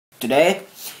today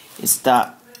is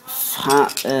the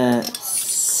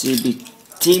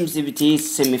Team CBT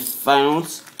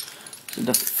semifinals. So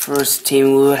the first team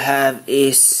we will have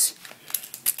is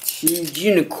Team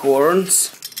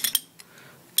Unicorns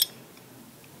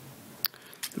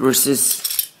versus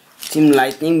Team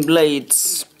Lightning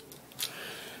Blades.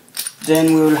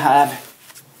 Then we will have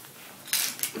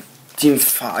Team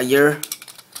Fire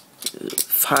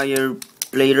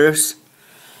Bladers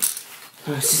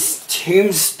versus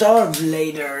Team Star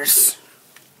Bladers.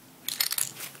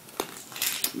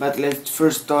 But let's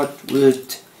first start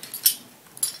with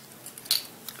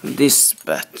this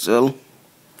battle.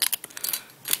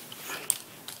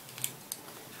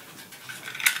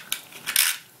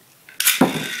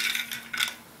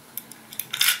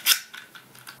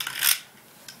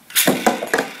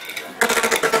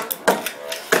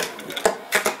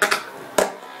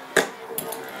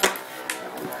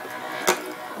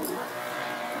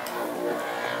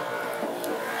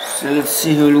 So let's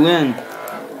see who will win.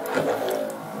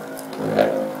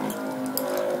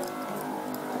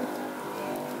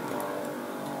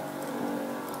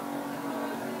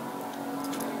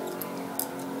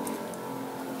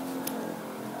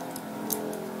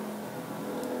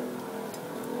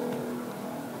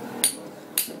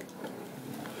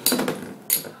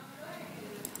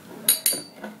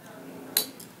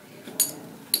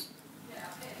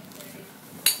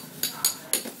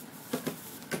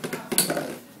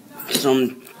 So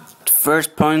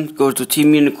first point goes to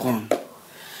Team Unicorn.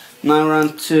 Now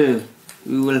round 2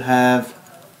 we will have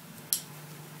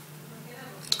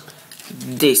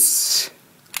this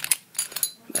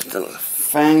battle.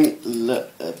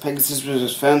 Pegasus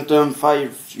vs Phantom Fire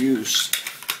Fuse.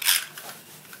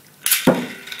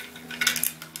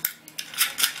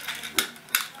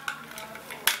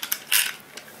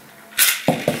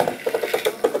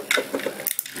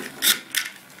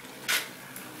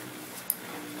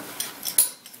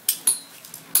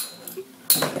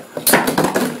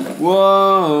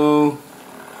 Whoa!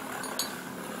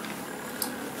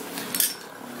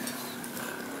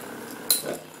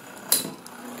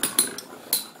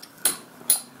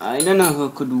 I don't know who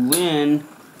could win.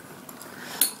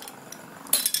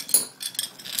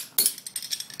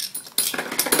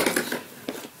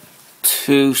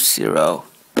 Two 0.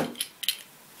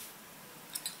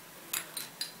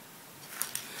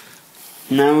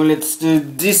 Now let's do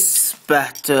this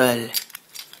battle.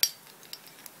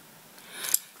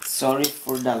 Sorry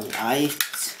for the light.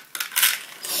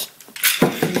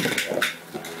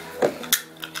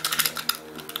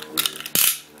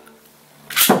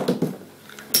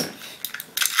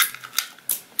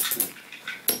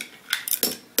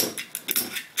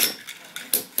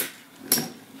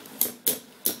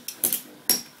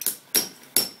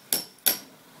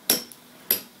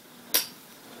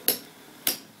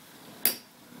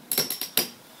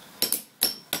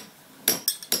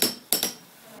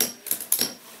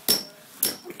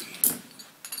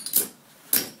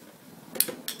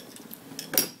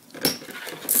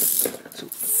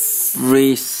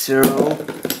 Three 0.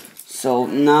 So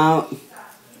now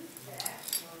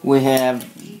we have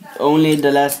only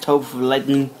the last hope for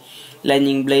Lightning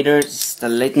Bladers, the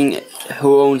Lightning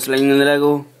who owns Lightning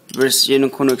Lego versus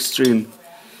Unicorn Extreme.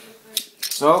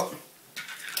 So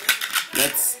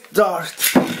let's start.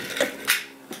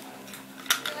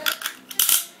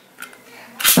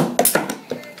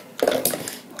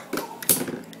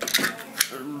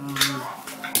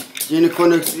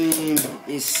 Unicorn Extreme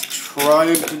is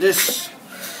trying to destroy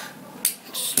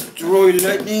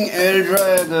Lightning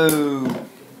Eldrago.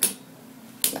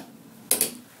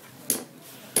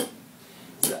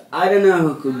 So I don't know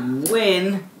who could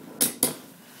win.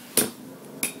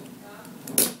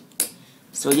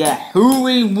 So yeah, who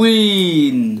will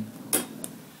win?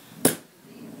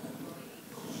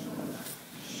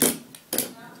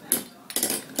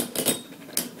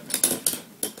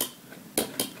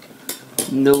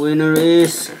 The winner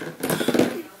is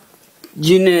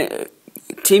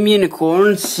Team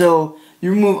Unicorn. So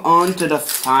you move on to the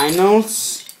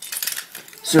finals.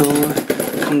 So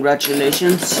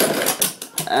congratulations.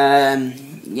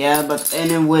 Yeah, but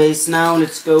anyways, now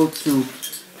let's go to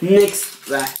next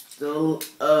battle.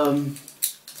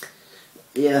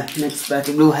 Yeah, next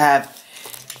battle we'll have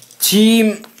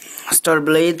Team Star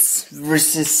Blades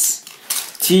versus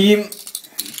Team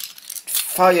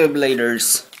Fire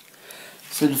Bladers.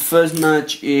 So the first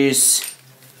match is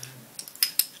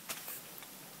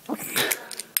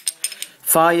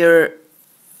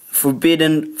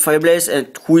Forbidden Fireblaze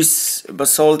and Twist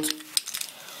Basalt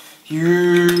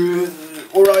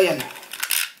Orion.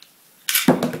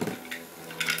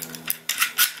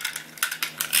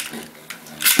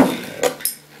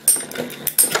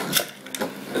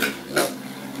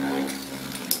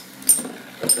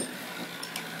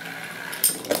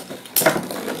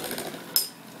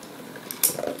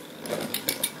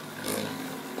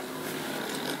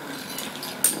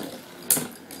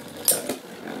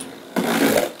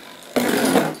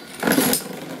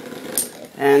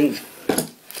 And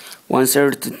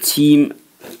 1-0 to Team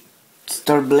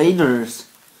Starbladers.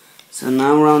 So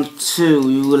now round 2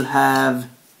 we will have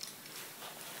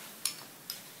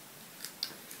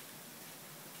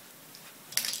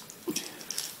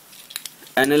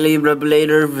Anilibra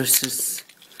Blader versus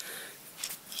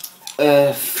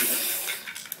I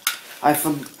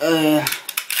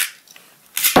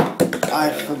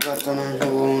forgot the name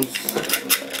who owns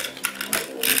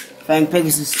Fang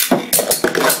Pegasus.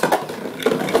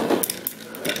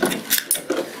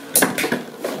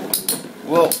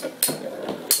 Whoa!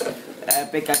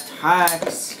 Epic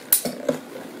attacks.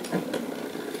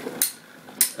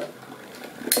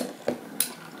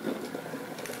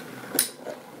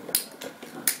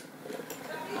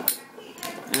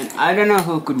 And I don't know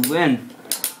who could win.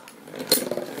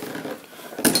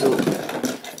 So,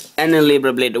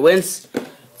 Anilibra Blader wins.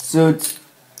 So it's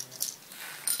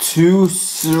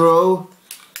 2-0.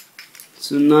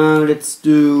 So now let's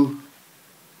do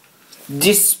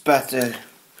this battle.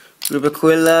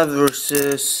 Rubiquilla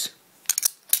versus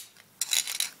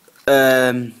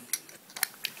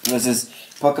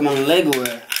Pokemon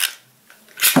Legoware.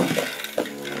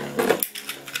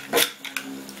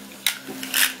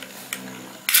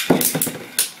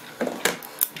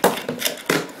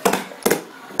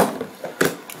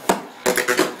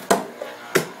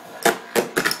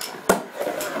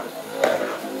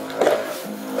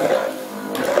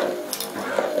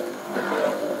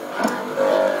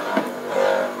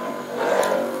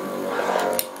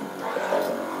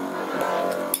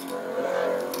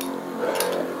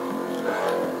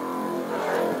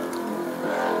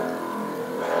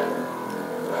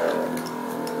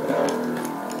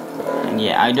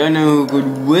 Yeah, I don't know who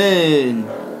could win.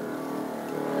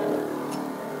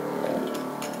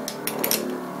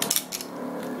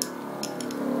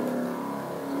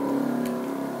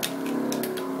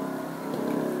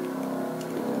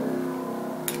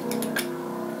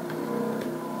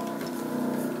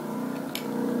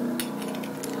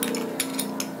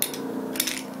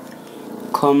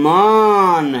 Come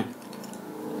on!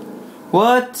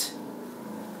 What?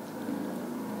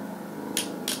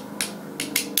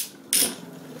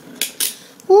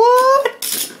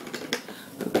 What?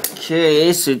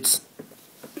 Okay, so it's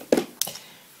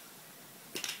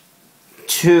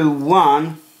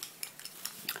 2-1.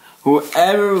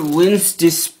 Whoever wins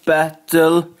this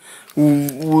battle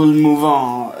will move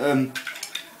on.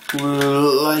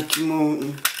 Will like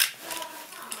move.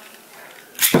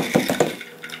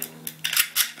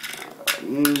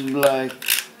 Like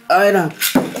I don't.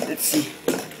 Let's see.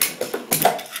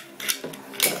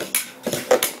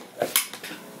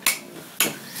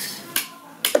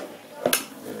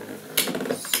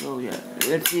 So yeah,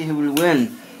 let's see who will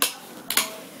win.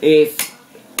 If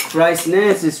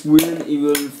Chrysnesis win, he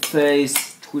will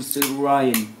face Twisted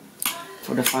Ryan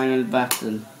for the final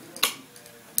battle.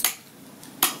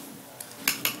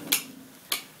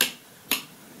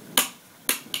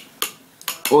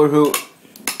 Or who?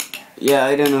 Yeah,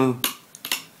 I don't know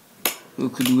who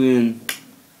could win.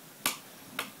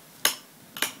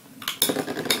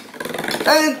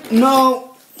 And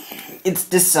no, it's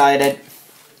decided.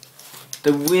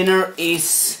 The winner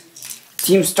is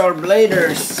Team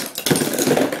Starbladers.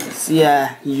 So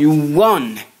yeah, you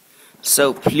won.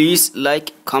 So please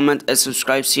like, comment and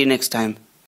subscribe. See you next time.